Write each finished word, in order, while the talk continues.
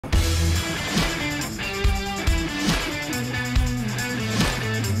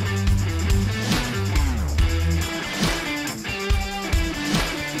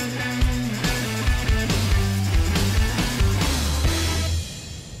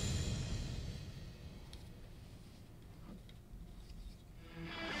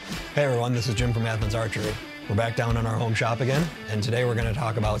Hey everyone, this is Jim from Athens Archery. We're back down in our home shop again, and today we're going to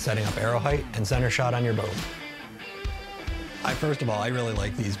talk about setting up arrow height and center shot on your bow. First of all, I really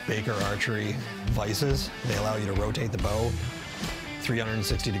like these Baker Archery vices. They allow you to rotate the bow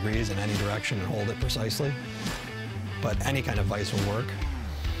 360 degrees in any direction and hold it precisely. But any kind of vice will work.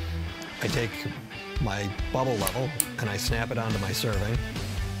 I take my bubble level and I snap it onto my serving.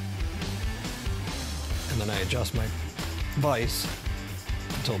 And then I adjust my vice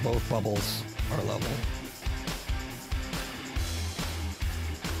until both bubbles are level.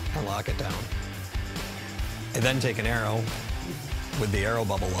 And lock it down. I then take an arrow with the arrow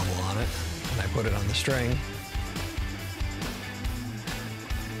bubble level on it, and I put it on the string.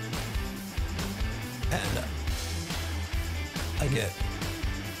 And I get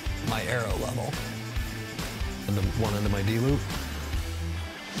my arrow level and the one end of my D-loop.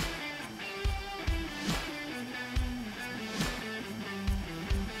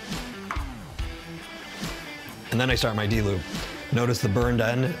 And then I start my D-loop. Notice the burned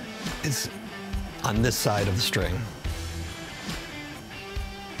end is on this side of the string.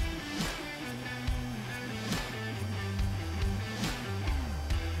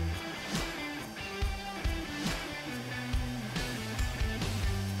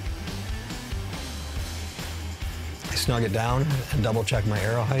 I snug it down and double check my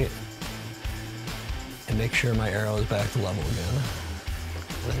arrow height and make sure my arrow is back to level again.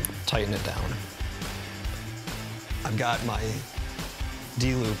 And then tighten it down. I've got my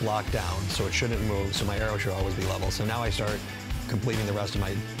D-loop locked down, so it shouldn't move, so my arrow should always be level. So now I start making the rest of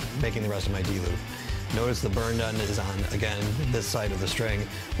my D-loop. Notice the burned end is on, again, this side of the string.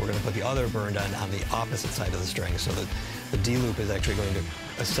 We're going to put the other burned end on the opposite side of the string, so that the D-loop is actually going to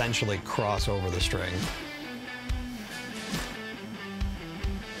essentially cross over the string.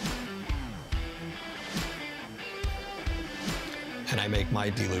 And I make my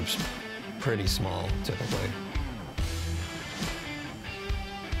D-loops pretty small, typically.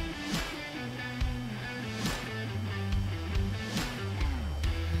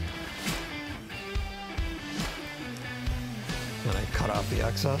 Then I cut off the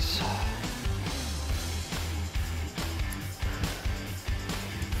excess.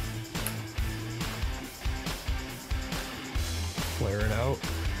 Flare it out.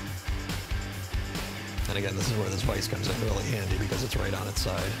 And again, this is where this vise comes in really handy because it's right on its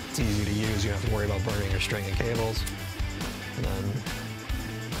side. It's easy to use, you don't have to worry about burning your string and cables. And then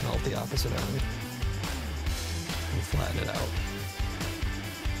melt the opposite end and flatten it out.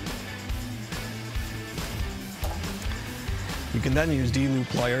 You can then use D-loop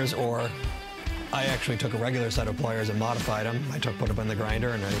pliers, or I actually took a regular set of pliers and modified them. Put them in the grinder,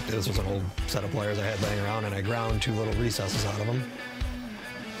 and this was an old set of pliers I had laying around, and I ground two little recesses out of them.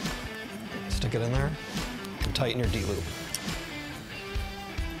 Stick it in there and tighten your D-loop.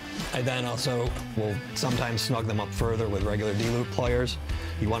 I then also will sometimes snug them up further with regular D-loop pliers.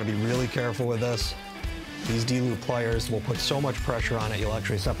 You want to be really careful with this. These D-loop pliers will put so much pressure on it, you'll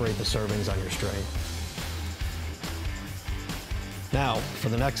actually separate the servings on your string. Now, for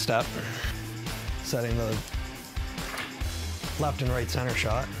the next step, setting the left and right center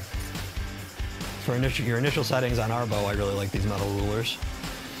shot. For your initial settings on our bow, I really like these metal rulers.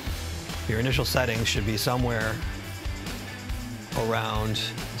 Your initial settings should be somewhere around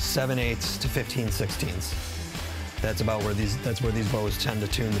 7/8 to 15/16. That's where these bows tend to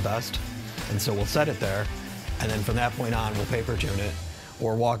tune the best. And so we'll set it there, and then from that point on, we'll paper tune it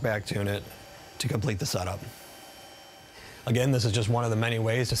or walk back tune it to complete the setup. Again, this is just one of the many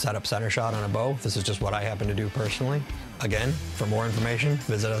ways to set up center shot on a bow. This is just what I happen to do personally. Again, for more information,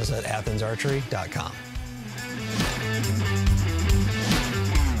 visit us at athensarchery.com.